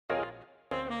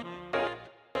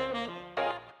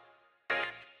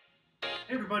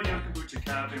everybody, I'm Kombucha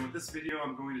Cap, and with this video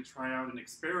I'm going to try out an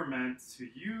experiment to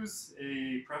use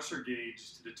a pressure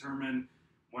gauge to determine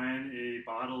when a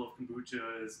bottle of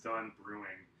kombucha is done brewing.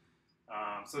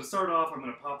 So to start off, I'm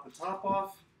going to pop the top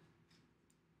off,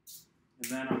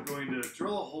 and then I'm going to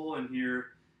drill a hole in here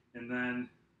and then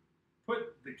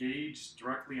put the gauge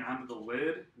directly onto the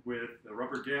lid with a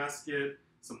rubber gasket,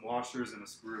 some washers, and a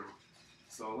screw.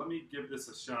 So let me give this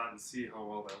a shot and see how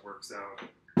well that works out.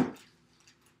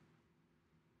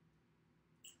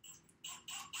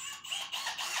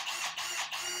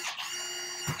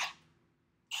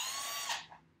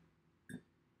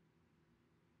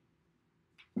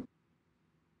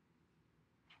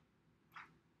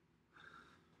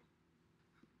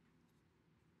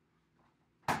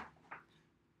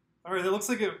 Alright, it looks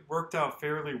like it worked out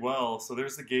fairly well. So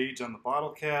there's the gauge on the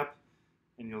bottle cap,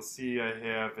 and you'll see I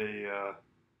have there's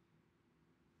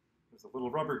a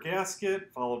little rubber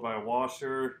gasket followed by a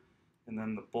washer and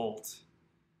then the bolt.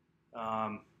 So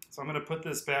I'm going to put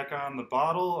this back on the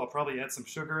bottle. I'll probably add some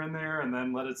sugar in there and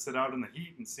then let it sit out in the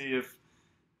heat and see if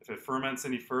it ferments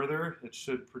any further. It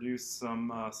should produce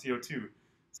some CO2.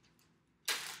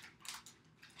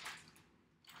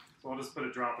 So I'll just put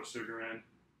a drop of sugar in.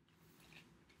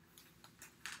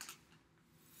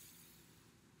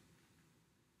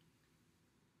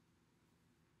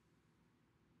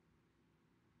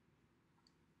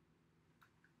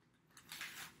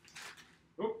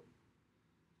 Oh.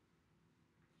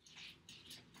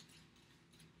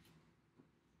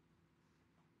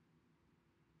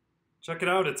 Check it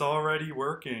out, it's already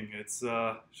working. It's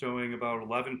showing about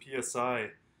 11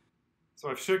 psi. So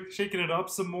I've shaken it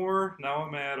up some more. Now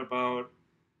I'm at about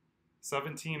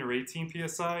 17 or 18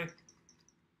 psi.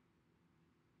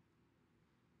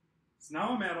 So now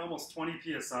I'm at almost 20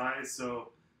 psi.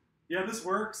 So yeah, this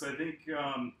works. I think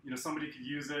somebody could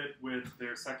use it with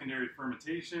their secondary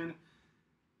fermentation.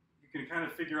 You can kind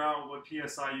of figure out what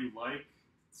psi you like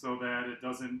so that it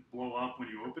doesn't blow up when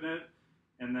you open it,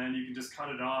 and then you can just cut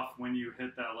it off when you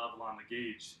hit that level on the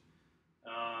gauge.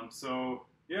 So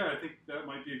yeah, I think that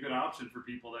might be a good option for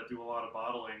people that do a lot of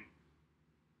bottling.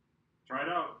 Try it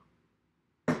out.